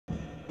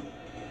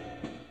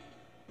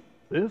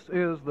This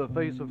is the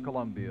face of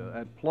Columbia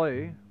at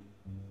play.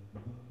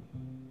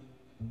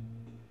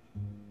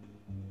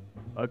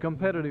 A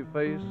competitive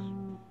face,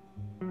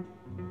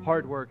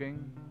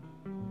 hardworking,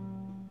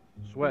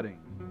 sweating.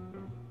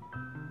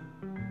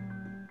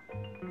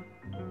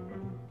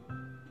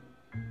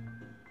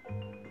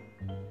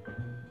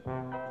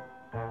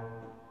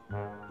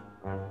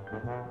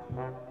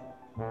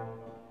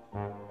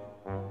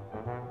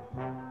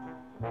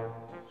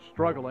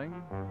 Struggling,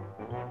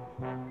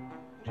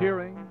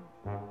 cheering,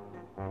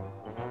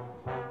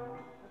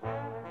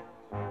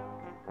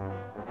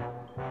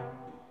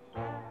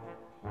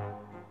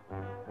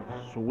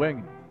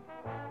 swinging.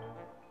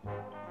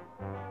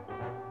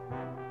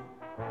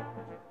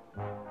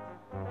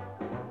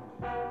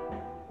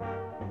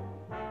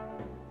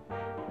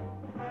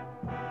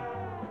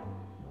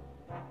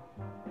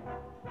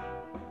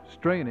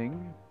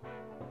 Straining.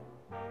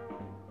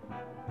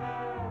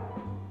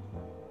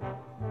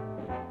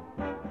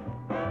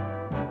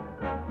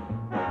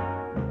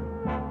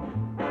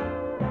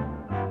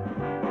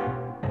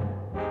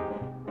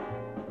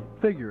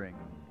 Figuring.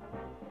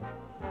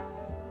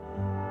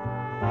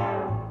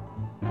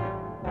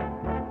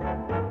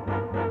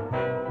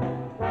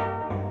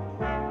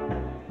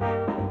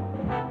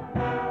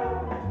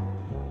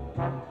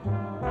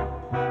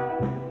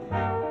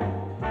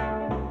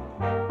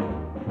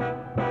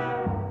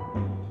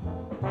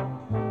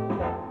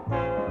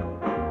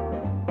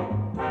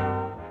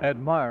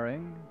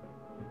 Admiring.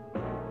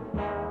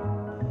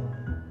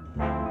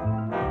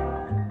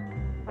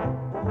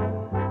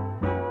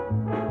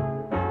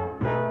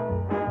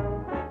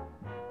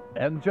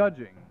 And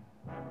judging.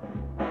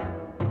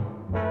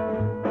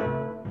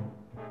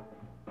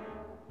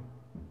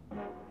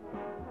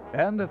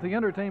 And if the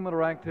entertainment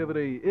or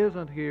activity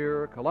isn't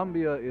here,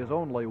 Columbia is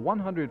only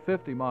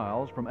 150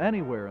 miles from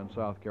anywhere in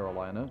South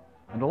Carolina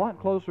and a lot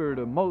closer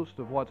to most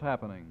of what's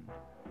happening.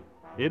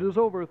 It is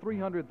over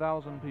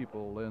 300,000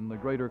 people in the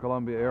greater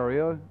Columbia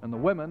area, and the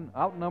women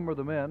outnumber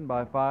the men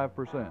by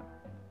 5%.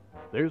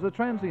 There's a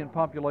transient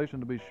population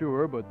to be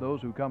sure, but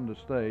those who come to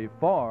stay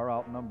far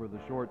outnumber the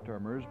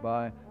short-termers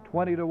by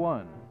 20 to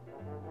 1.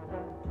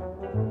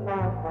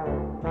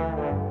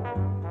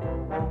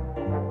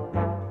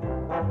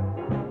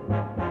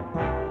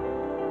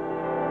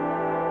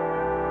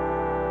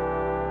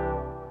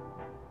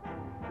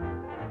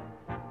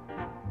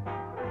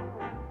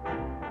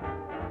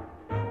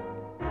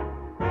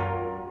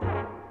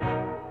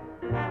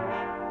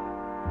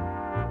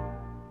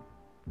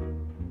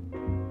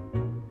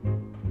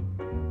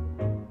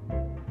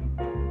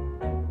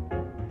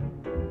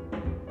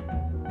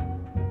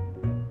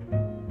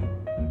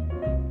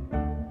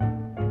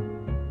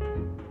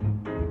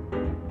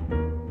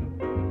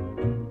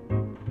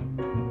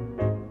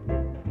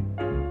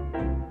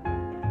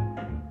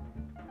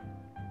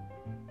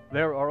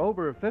 There are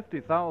over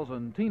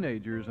 50,000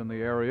 teenagers in the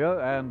area,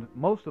 and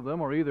most of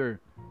them are either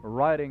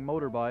riding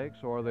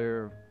motorbikes or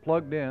they're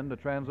plugged in to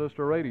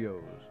transistor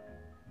radios.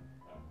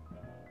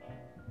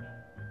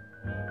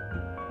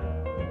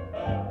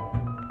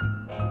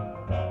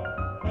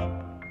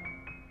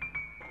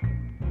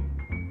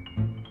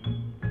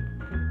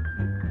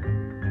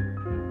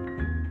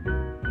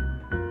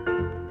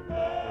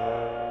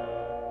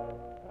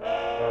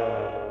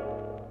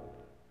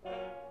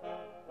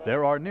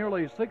 There are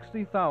nearly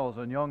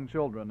 60,000 young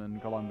children in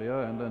Columbia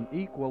and an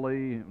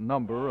equally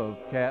number of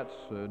cats,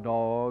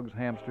 dogs,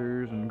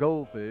 hamsters, and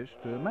goldfish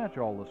to match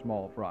all the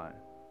small fry.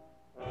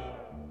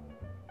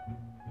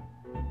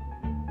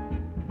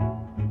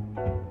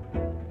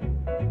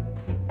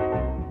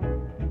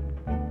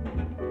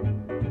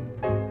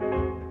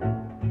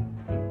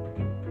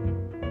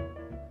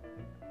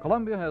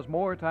 Columbia has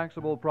more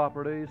taxable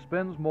property,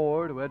 spends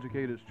more to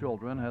educate its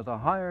children, has a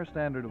higher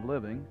standard of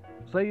living,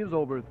 saves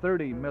over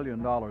 $30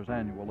 million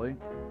annually,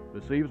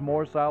 receives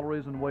more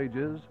salaries and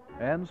wages,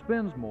 and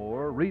spends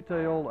more,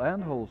 retail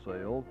and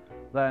wholesale,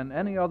 than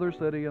any other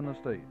city in the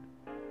state.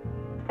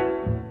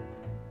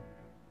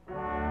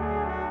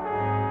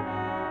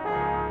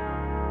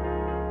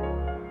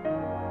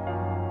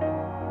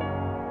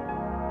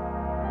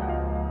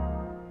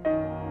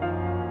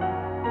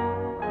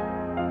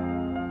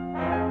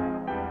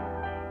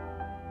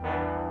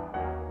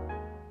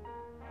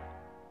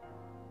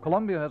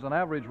 Columbia has an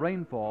average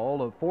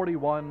rainfall of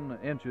 41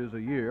 inches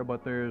a year,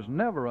 but there's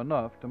never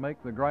enough to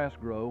make the grass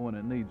grow when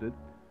it needs it.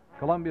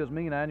 Columbia's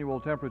mean annual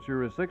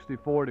temperature is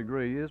 64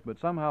 degrees, but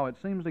somehow it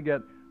seems to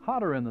get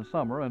hotter in the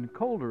summer and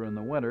colder in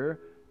the winter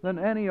than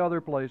any other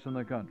place in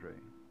the country.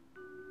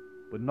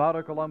 But not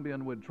a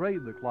Columbian would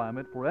trade the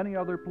climate for any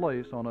other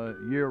place on a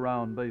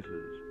year-round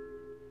basis.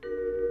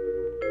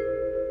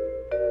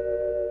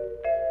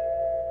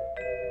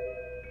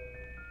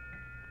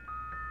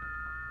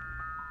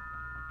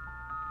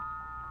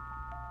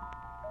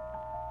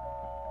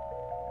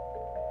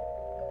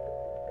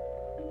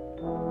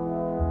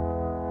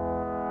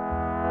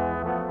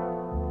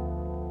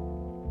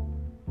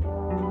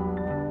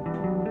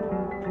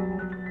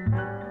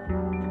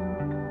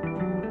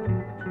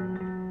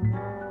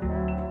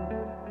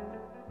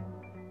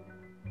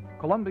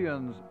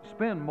 Columbians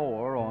spend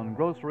more on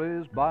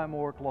groceries, buy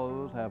more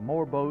clothes, have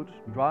more boats,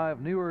 drive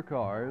newer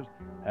cars,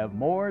 have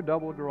more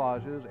double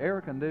garages,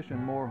 air-condition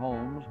more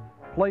homes,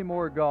 play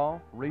more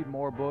golf, read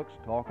more books,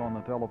 talk on the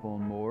telephone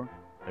more.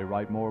 They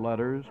write more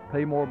letters,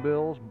 pay more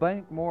bills,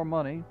 bank more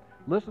money,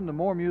 listen to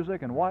more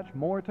music, and watch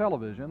more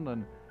television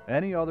than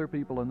any other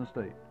people in the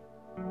state.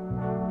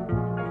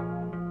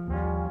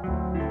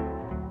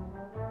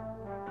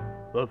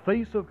 The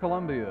face of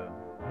Columbia.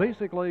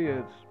 Basically,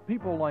 it's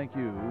people like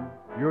you,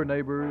 your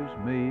neighbors,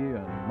 me,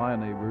 and my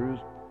neighbors.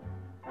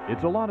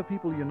 It's a lot of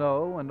people you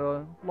know and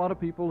a lot of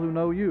people who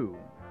know you.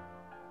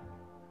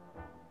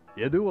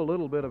 You do a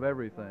little bit of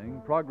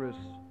everything. Progress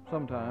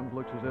sometimes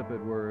looks as if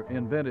it were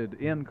invented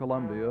in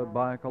Columbia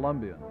by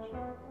Columbians.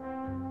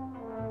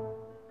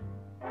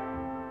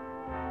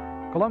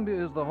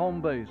 Columbia is the home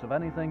base of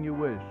anything you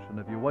wish, and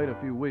if you wait a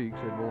few weeks,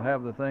 it will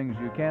have the things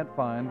you can't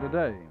find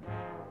today.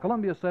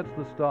 Columbia sets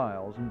the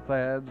styles and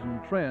fads and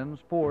trends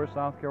for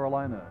South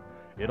Carolina.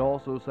 It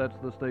also sets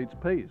the state's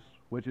pace,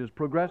 which is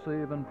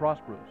progressive and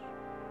prosperous.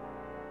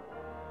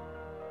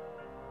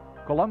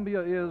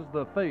 Columbia is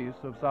the face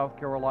of South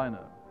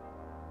Carolina,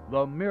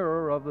 the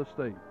mirror of the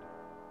state,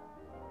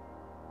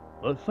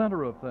 the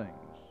center of things,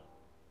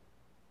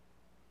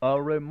 a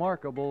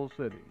remarkable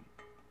city.